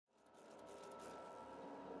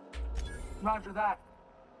Roger that.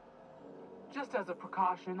 Just as a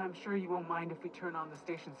precaution, I'm sure you won't mind if we turn on the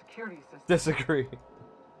station's security system. Disagree.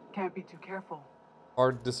 Can't be too careful.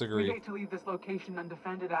 Hard disagree. We'd hate to leave this location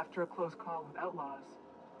undefended after a close call with outlaws.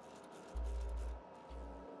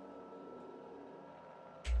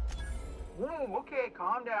 Whoa, okay,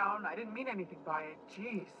 calm down. I didn't mean anything by it.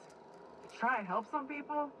 Jeez. To try and help some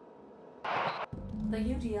people? The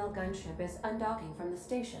UDL gunship is undocking from the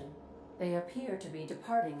station. They appear to be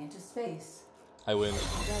departing into space. I win.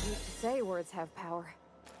 Dad used to say words have power.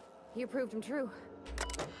 You proved them true.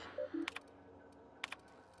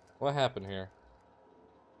 What happened here?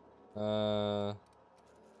 Repair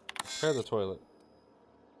the toilet.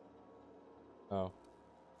 Oh.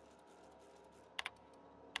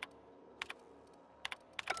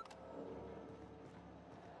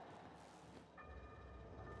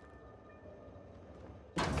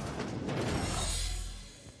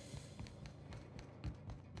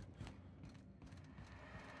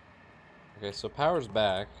 Okay, so power's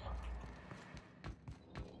back.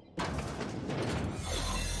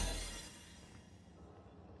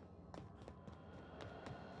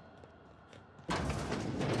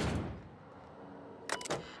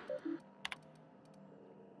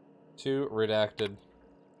 Two redacted.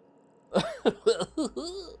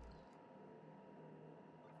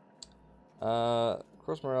 Of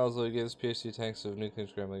course, Morales, though he gave his PhD tanks of nuclear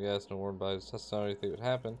scrambling gas and warned by his testimony anything would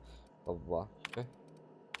happen. Blah blah blah. Okay.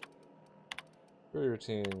 Free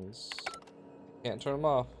routines. Can't turn them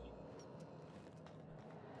off.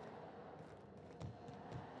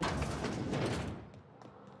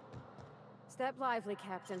 Step lively,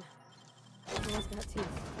 Captain. Almost got teeth.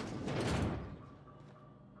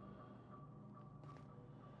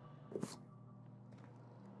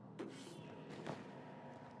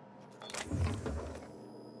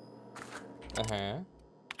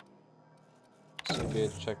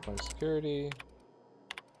 Engage checkpoint security.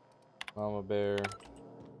 Mama bear.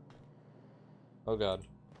 Oh god.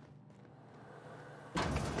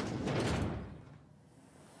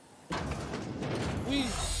 Whee!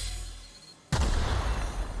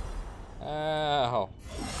 Ow.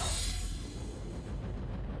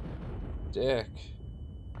 Dick.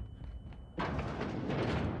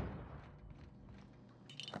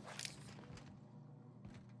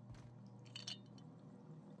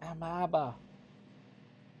 Amaba.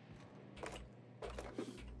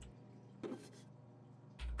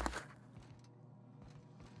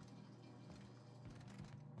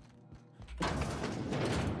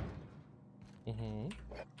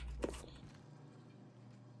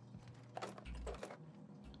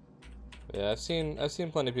 Yeah, I've seen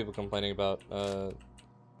plenty of people complaining about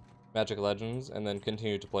Magic Legends and then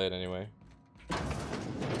continue to play it anyway.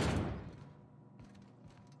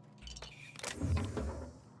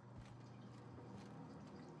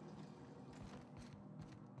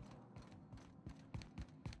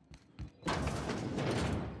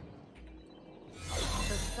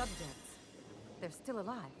 Those subjects, they're still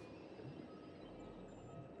alive.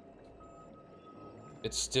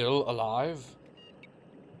 It's still alive?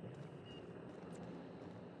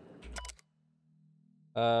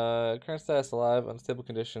 Current status alive, unstable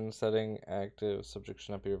condition, setting active, subject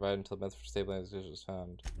should not be revived until a method for stabilization is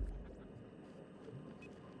found.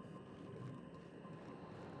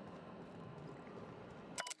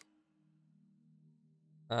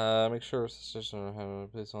 Make sure system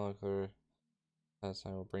please only clear last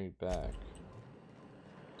time will bring you back.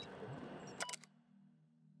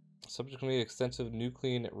 Subject will need extensive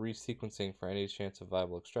nuclear resequencing for any chance of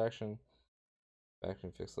viable extraction. Back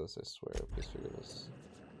and fix this, I swear. Please figure this.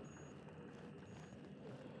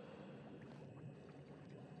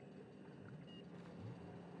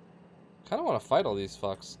 Kinda wanna fight all these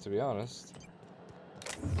fucks, to be honest.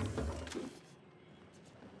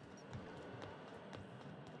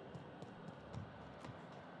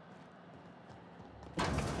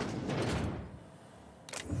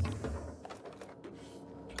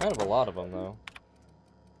 Kind of a lot of them, though.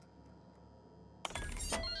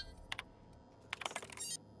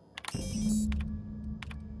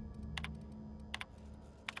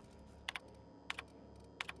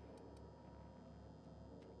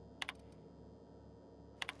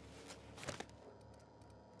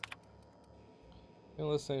 You're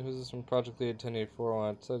listening, who's this from Project Lead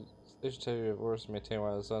 1084 they should tell you of course maintain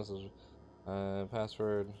wireless message.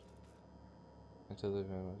 Password. Until the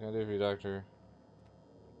what can I do for you, doctor?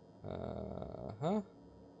 Huh?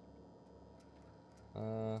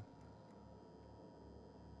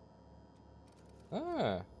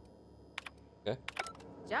 Okay.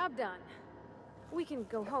 Job done. We can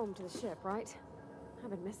go home to the ship, right? I've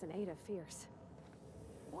been missing Ada fierce.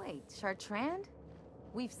 Wait, Chartrand?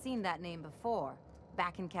 We've seen that name before,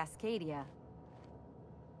 back in Cascadia.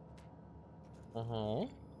 Uh-huh.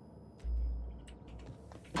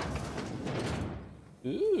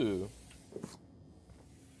 Ooh.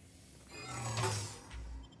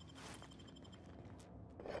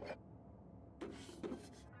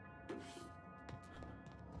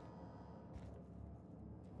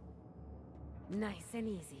 Nice and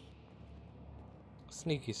easy.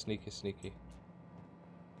 Sneaky, sneaky, sneaky.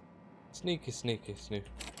 Sneaky, sneaky, sneaky.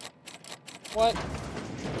 What?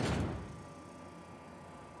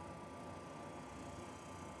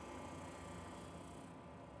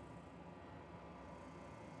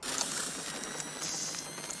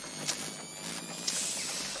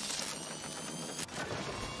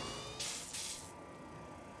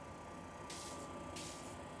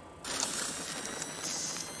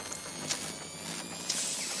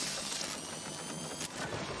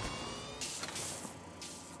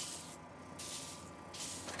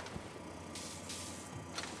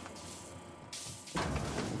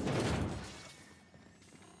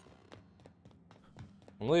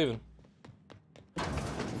 I'm leaving. I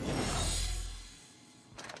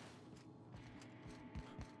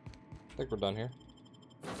think we're done here.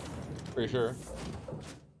 Pretty sure.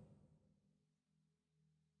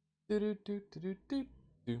 Do do do do do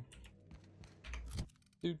do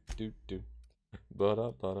do do do. Ba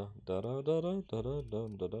da ba da da da da da da da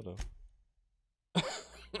da da da.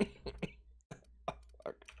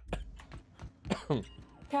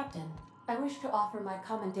 Captain, I wish to offer my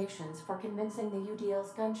commendations for convincing the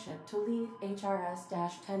UDL's gunship to leave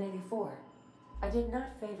HRS-1084. I did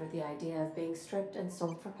not favor the idea of being stripped and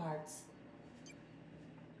sold for parts.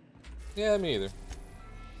 Yeah, me either.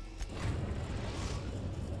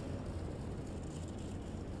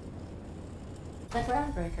 The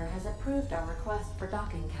Groundbreaker has approved our request for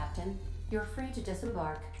docking, Captain. You're free to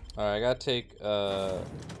disembark. Alright, I gotta take,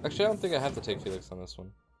 actually I don't think I have to take Felix on this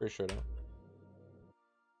one. Pretty sure I don't.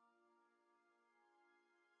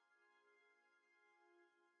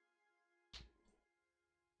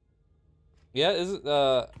 Yeah, is it,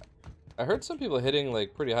 I heard some people hitting,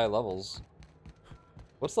 like, pretty high levels.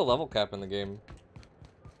 What's the level cap in the game?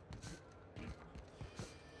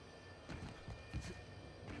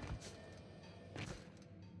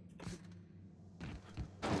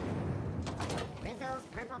 Rizzo's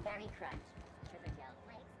Purple Berry Crunch. Sugar-gel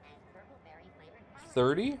flakes and purple berry flavored pie.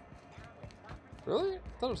 30? Really? I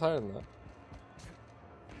thought it was higher than that.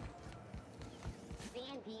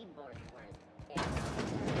 CNP Borsworth.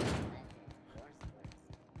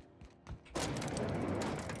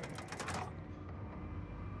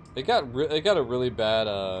 It got a really bad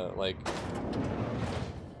like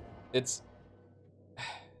it's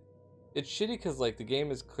shitty because like the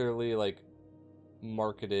game is clearly like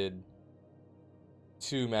marketed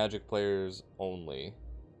to Magic players only,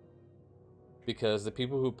 because the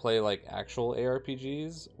people who play like actual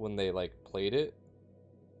ARPGs, when they like played it,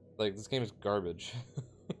 like this game is garbage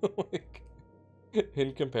like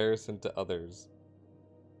in comparison to others.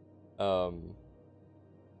 And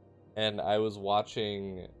I was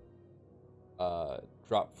watching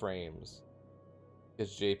Drop Frames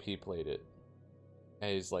because JP played it,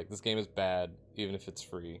 and he's like, this game is bad, even if it's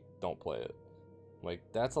free, don't play it. Like,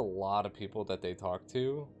 that's a lot of people that they talk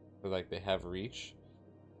to, or like they have reach,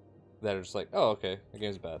 that are just like, oh, okay, the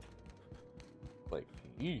game's bad. Like,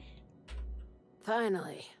 eesh.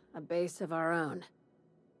 Finally, a base of our own.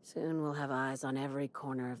 Soon we'll have eyes on every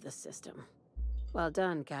corner of the system. Well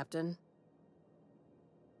done, Captain.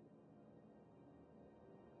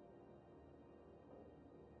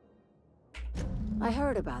 I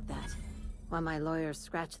heard about that. While my lawyers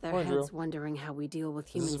scratch their heads wondering how we deal with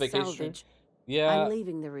human salvage, yeah, I'm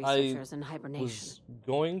leaving the researchers in hibernation. I was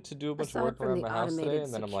going to do a bunch of work around my house today,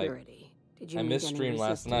 and then I'm like, I missed stream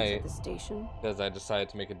last night because I decided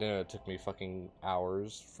to make a dinner that took me fucking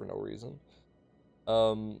hours for no reason.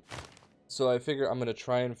 So I figure I'm gonna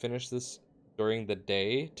try and finish this during the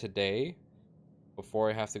day today,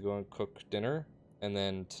 before I have to go and cook dinner, and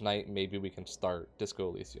then tonight maybe we can start Disco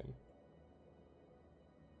Elysium.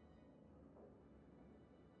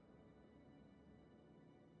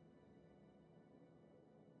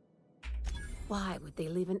 Why would they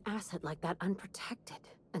leave an asset like that unprotected?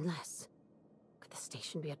 Unless... could the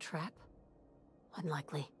station be a trap?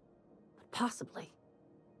 Unlikely. But possibly.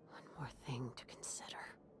 One more thing to consider.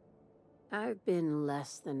 I've been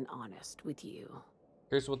less than honest with you.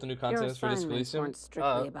 Here's what the new content is for Disco Elysium. Weren't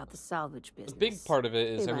strictly about the salvage business. The big part of it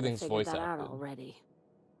is They everything's voice that out acted. already.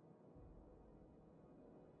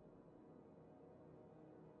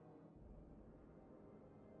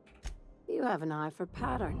 You have an eye for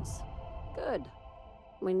patterns. Good.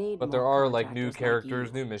 We need But more there are like new contractors characters,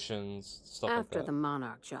 like you. new missions, stuff like After that. the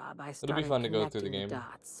Monarch job, I It'll be started fun to go through the connecting game.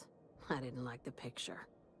 dots. I didn't like the picture.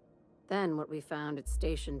 Then what we found at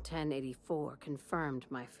Station 1084 confirmed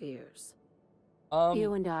my fears.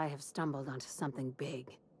 You and I have stumbled onto something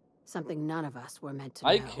big. Something none of us were meant to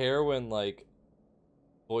know. I care when like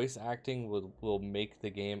voice acting will make the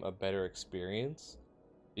game a better experience,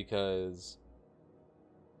 because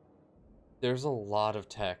there's a lot of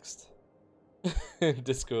text in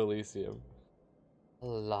Disco Elysium. A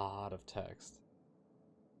lot of text.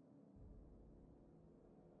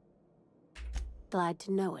 Glad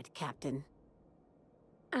to know it, Captain.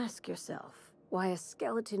 Ask yourself why a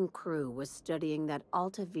skeleton crew was studying that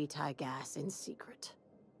Alta Vitae gas in secret.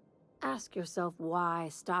 Ask yourself why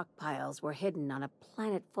stockpiles were hidden on a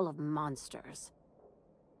planet full of monsters.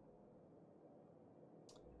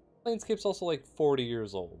 Planescape's also like 40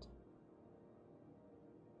 years old.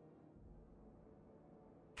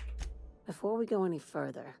 Before we go any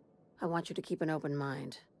further, I want you to keep an open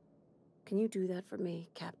mind. Can you do that for me,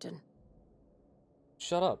 Captain?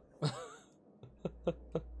 Shut up.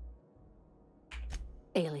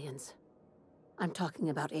 Aliens. I'm talking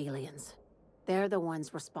about aliens. They're the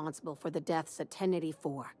ones responsible for the deaths at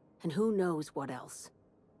 1084, and who knows what else.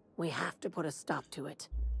 We have to put a stop to it.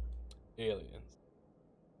 Aliens.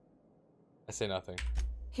 I say nothing.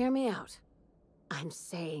 Hear me out. I'm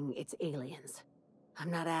saying it's aliens.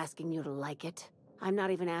 I'm not asking you to like it. I'm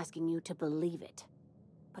not even asking you to believe it.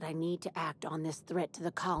 But I need to act on this threat to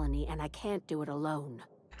the colony, and I can't do it alone.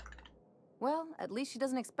 Well, at least she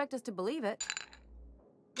doesn't expect us to believe it.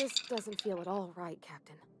 This doesn't feel at all right,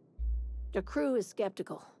 Captain. The crew is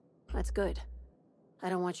skeptical. That's good. I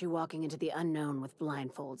don't want you walking into the unknown with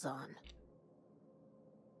blindfolds on.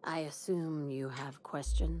 I assume you have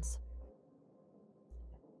questions?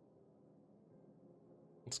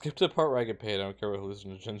 Skip to the part where I get paid. I don't care what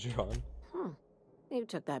hallucinogens you're on. You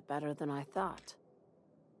took that better than I thought.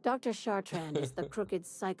 Dr. Chartrand is the crooked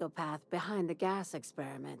psychopath behind the gas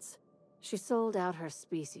experiments. She sold out her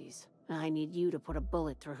species. I need you to put a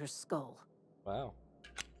bullet through her skull. Wow.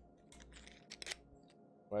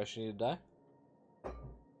 Why does she need to die?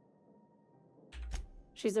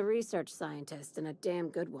 She's a research scientist and a damn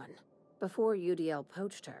good one. Before UDL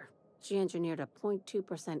poached her, she engineered a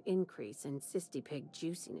 0.2% increase in cystipig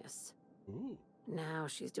juiciness. Ooh. Now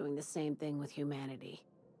she's doing the same thing with humanity.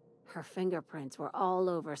 Her fingerprints were all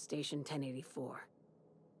over Station 1084.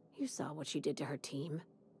 You saw what she did to her team.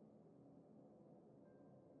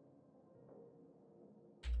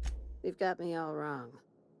 You've got me all wrong.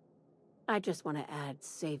 I just want to add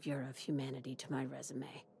savior of humanity to my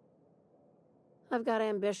resume. I've got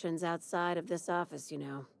ambitions outside of this office, you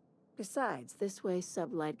know. Besides, this way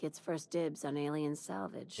Sublight gets first dibs on alien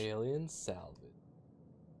salvage. Alien salvage.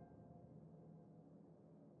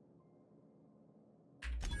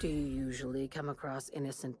 Do you usually come across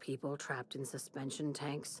innocent people trapped in suspension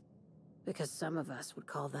tanks? Because some of us would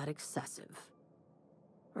call that excessive.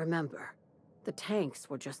 Remember, the tanks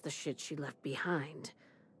were just the shit she left behind.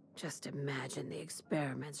 Just imagine the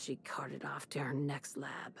experiments she carted off to her next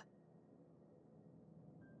lab.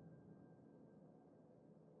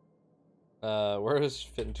 Where does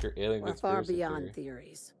fit into your alien We're conspiracy far beyond theory?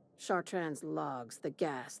 theories. Chartrand's logs, the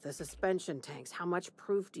gas, the suspension tanks. How much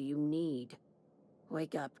proof do you need?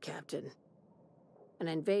 Wake up, Captain. An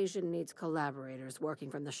invasion needs collaborators working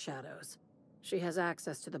from the shadows. She has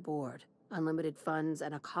access to the board, unlimited funds,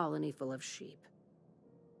 and a colony full of sheep.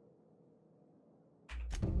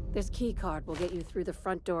 This keycard will get you through the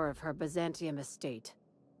front door of her Byzantium estate.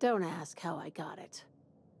 Don't ask how I got it.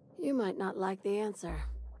 You might not like the answer.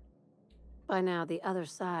 By now, the other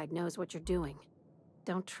side knows what you're doing.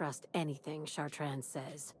 Don't trust anything Chartrand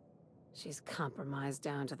says. She's compromised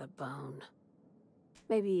down to the bone.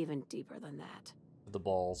 Maybe even deeper than that. The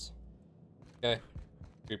balls. Okay.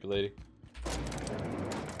 Creepy lady.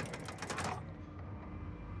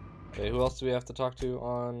 Okay, who else do we have to talk to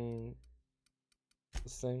on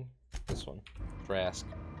this thing? This one. Trask.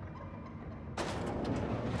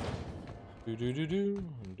 Do do do do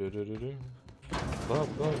do do do do. Ba,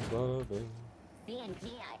 ba, ba, ba. CNG,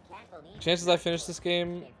 I can't believe Chances I finish this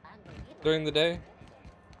game during the day?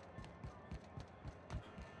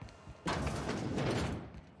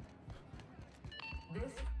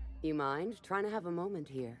 You mind? Trying to have a moment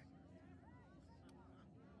here.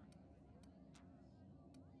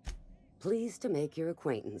 Pleased to make your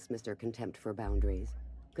acquaintance, Mr. Contempt for Boundaries.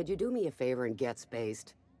 Could you do me a favor and get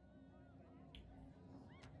spaced?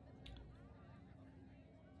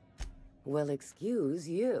 Well, excuse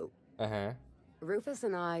you. Uh-huh. Rufus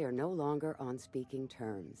and I are no longer on speaking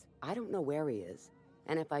terms. I don't know where he is,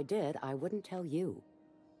 and if I did, I wouldn't tell you.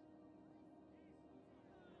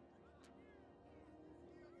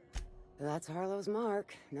 That's Harlow's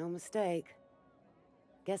mark, no mistake.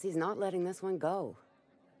 Guess he's not letting this one go.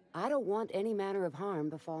 I don't want any manner of harm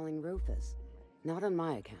befalling Rufus. Not on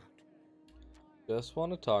my account. Just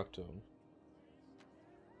want to talk to him.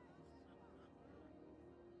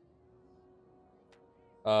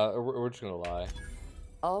 We're just gonna lie.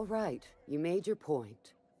 All right, you made your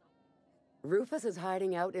point. Rufus is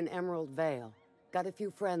hiding out in Emerald Vale. Got a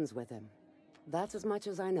few friends with him. That's as much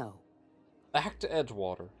as I know. Back to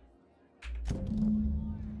Edgewater.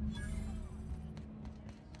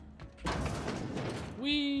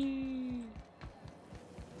 Whee!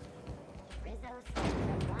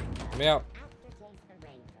 Let me out.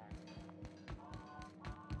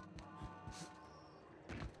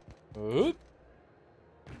 Oop.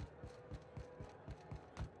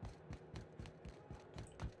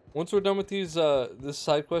 Once we're done with these, this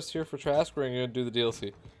side quest here for Trask, we're gonna do the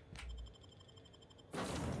DLC.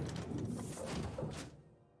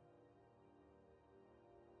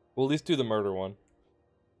 We'll at least do the murder one,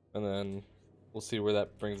 and then we'll see where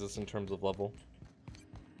that brings us in terms of level.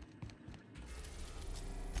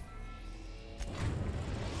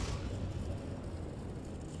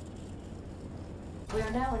 We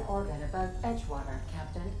are now in orbit above Edgewater,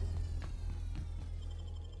 Captain.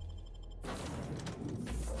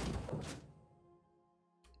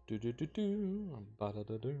 Do do do do, ba da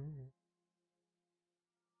da do.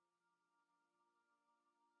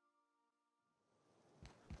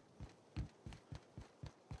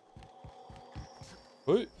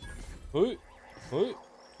 Wait, wait, wait,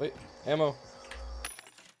 wait, ammo.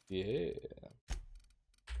 Yeah.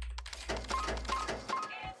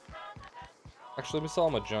 Actually, let me sell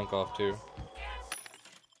my junk off too.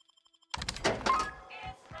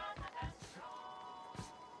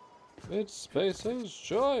 It's Space's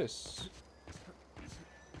choice.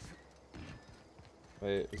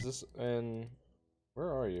 Wait, is this in...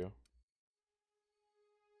 Where are you?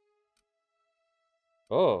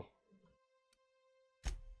 Oh.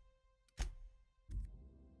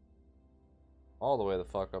 All the way the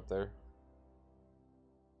fuck up there.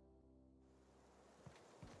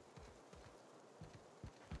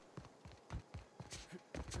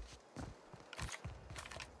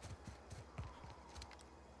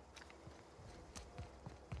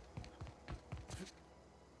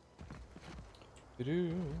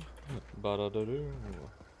 Do ba da da do.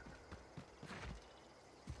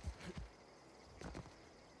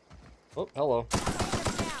 Oh, hello.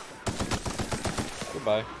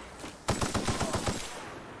 Goodbye.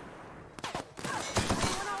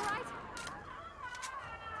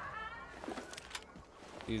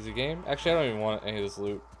 Easy game. Actually, I don't even want any of this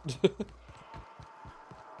loot. This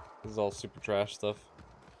is all super trash stuff.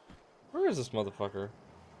 Where is this motherfucker?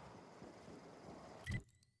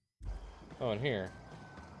 Oh, in here.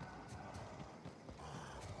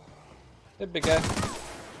 Hey, big guy.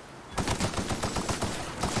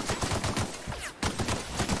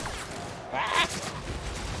 Ah!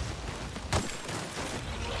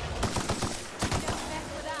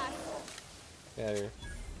 Get out of here.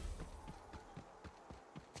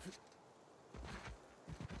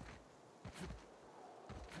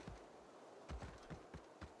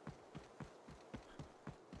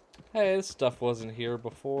 Hey, this stuff wasn't here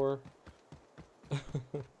before.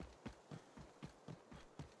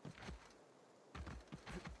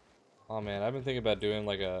 Oh man, I've been thinking about doing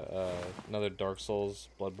like another Dark Souls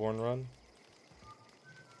Bloodborne run.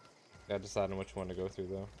 Gotta decide on which one to go through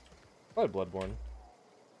though. Probably Bloodborne.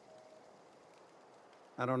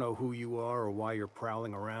 I don't know who you are or why you're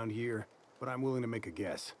prowling around here, but I'm willing to make a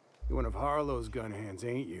guess. You're one of Harlow's gun hands,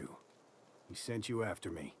 ain't you? He sent you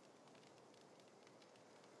after me.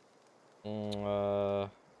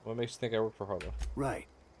 What makes you think I work for Harlow? Right.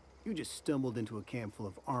 You just stumbled into a camp full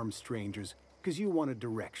of armed strangers because you wanted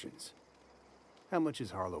directions. How much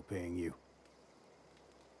is Harlow paying you?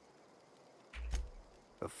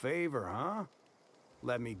 A favor, huh?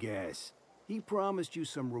 Let me guess. He promised you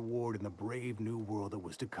some reward in the brave new world that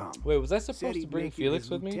was to come. Wait, was I Said supposed to he'd bring make you Felix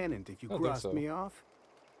his with me? lieutenant if you I don't think crossed so. me off.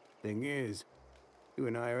 Thing is, you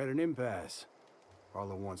and I are at an impasse.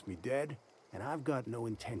 Harlow wants me dead, and I've got no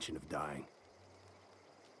intention of dying.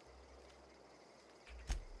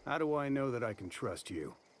 How do I know that I can trust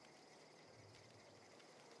you?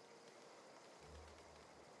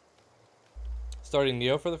 Starting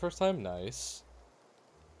Neo for the first time? Nice.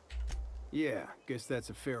 Yeah, guess that's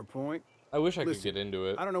a fair point. I wish I could Listen, get into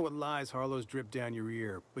it. I don't know what lies Harlow's dripped down your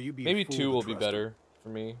ear, but you'd be Maybe a fool 2 to will be trust him. better for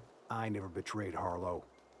me. I never betrayed Harlow.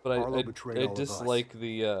 But Harlow betrayed all I of us. dislike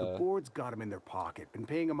the The board's got him in their pocket, been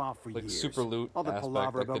paying him off for like years. super loot All the aspect,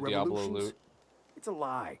 palaver like the about Diablo revolutions, loot. it's a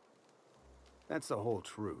lie. That's the whole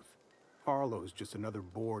truth. Harlow's just another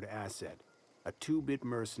board asset. A 2-bit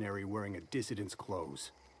mercenary wearing a dissident's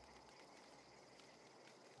clothes.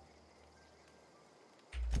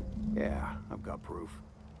 Yeah, I've got proof.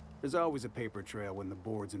 There's always a paper trail when the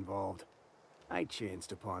board's involved. I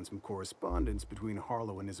chanced upon some correspondence between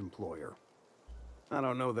Harlow and his employer. I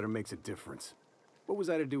don't know that it makes a difference. What was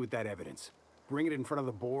I to do with that evidence? Bring it in front of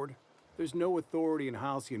the board? There's no authority in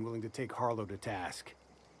Halcyon willing to take Harlow to task.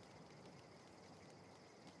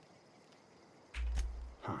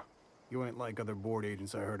 Huh. You ain't like other board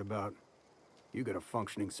agents I heard about. You got a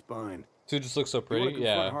functioning spine. Dude just looks so You pretty. wanna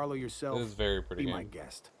confront Yeah, Harlow yourself? it is very pretty. Be my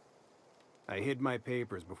guest. I hid my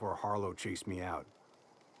papers before Harlow chased me out.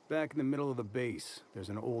 Back in the middle of the base, there's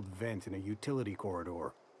an old vent in a utility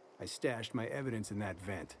corridor. I stashed my evidence in that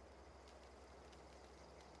vent.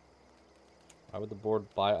 Why would the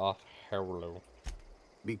board buy off Harlow?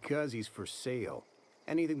 Because he's for sale.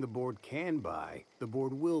 Anything the board can buy, the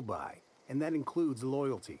board will buy. And that includes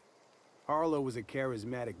loyalty. Harlow was a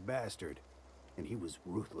charismatic bastard, and he was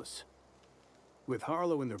ruthless. With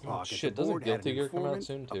Harlow in their pocket, shit, the board doesn't had an Guilty Gear come out informant,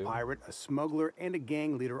 soon, too? a pirate, a smuggler, and a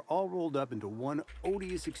gang leader all rolled up into one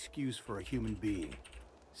odious excuse for a human being.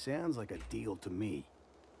 Sounds like a deal to me.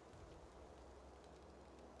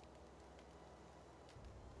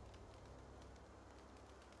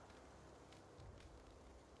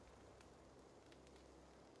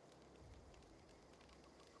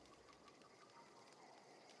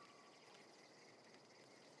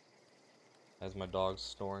 As my dog's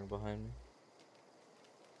snoring behind me.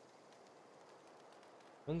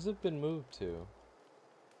 When's it been moved to?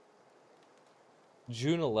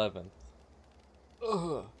 June 11th.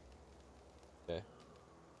 Ugh. Okay.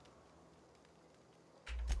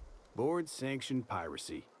 Board sanctioned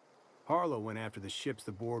piracy. Harlow went after the ships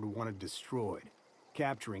the board wanted destroyed,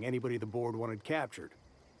 capturing anybody the board wanted captured.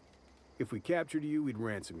 If we captured you, we'd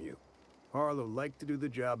ransom you. Harlow liked to do the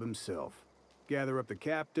job himself. Gather up the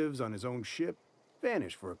captives on his own ship,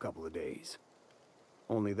 vanish for a couple of days.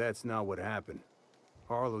 Only that's not what happened.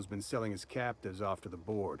 Harlow's been selling his captives off to the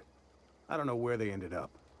board. I don't know where they ended up.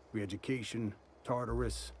 Re-education,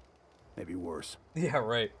 Tartarus, maybe worse. Yeah,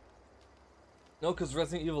 right. No, because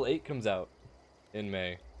Resident Evil 8 comes out in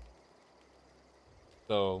May.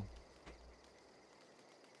 So...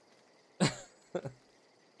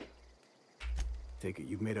 Take it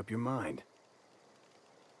you've made up your mind.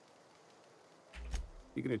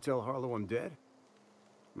 You gonna tell Harlow I'm dead?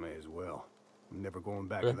 May as well. I'm never going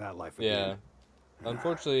back to that life again. Yeah.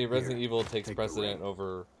 Unfortunately, Resident Here, Evil takes take the precedent ring.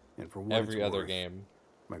 over And for what every it's other worth, game.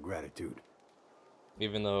 my gratitude.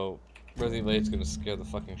 Even though Resident Evil 8's gonna scare the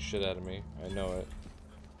fucking shit out of me. I know it.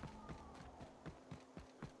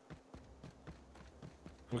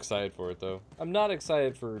 I'm excited for it, though. I'm not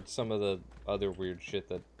excited for some of the other weird shit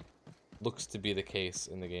that looks to be the case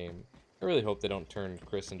in the game. I really hope they don't turn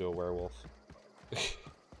Chris into a werewolf.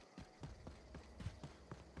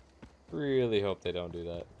 Really hope they don't do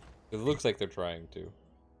that. It looks like they're trying to.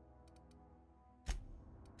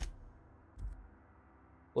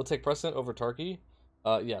 Will it take precedent over Tarky?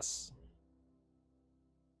 Yes.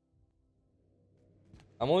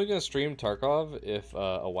 I'm only gonna stream Tarkov if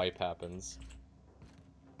a wipe happens.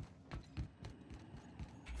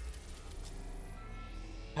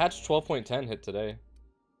 Patch 12.10 hit today.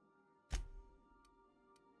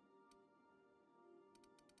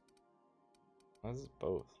 Why is it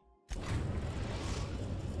both?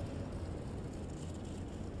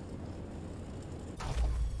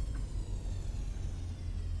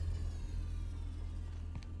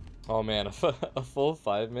 Oh man, a full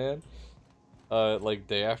 5-man? Like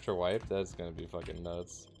day after wipe? That's gonna be fucking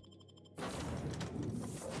nuts.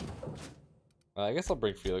 I guess I'll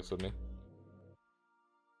bring Felix with me.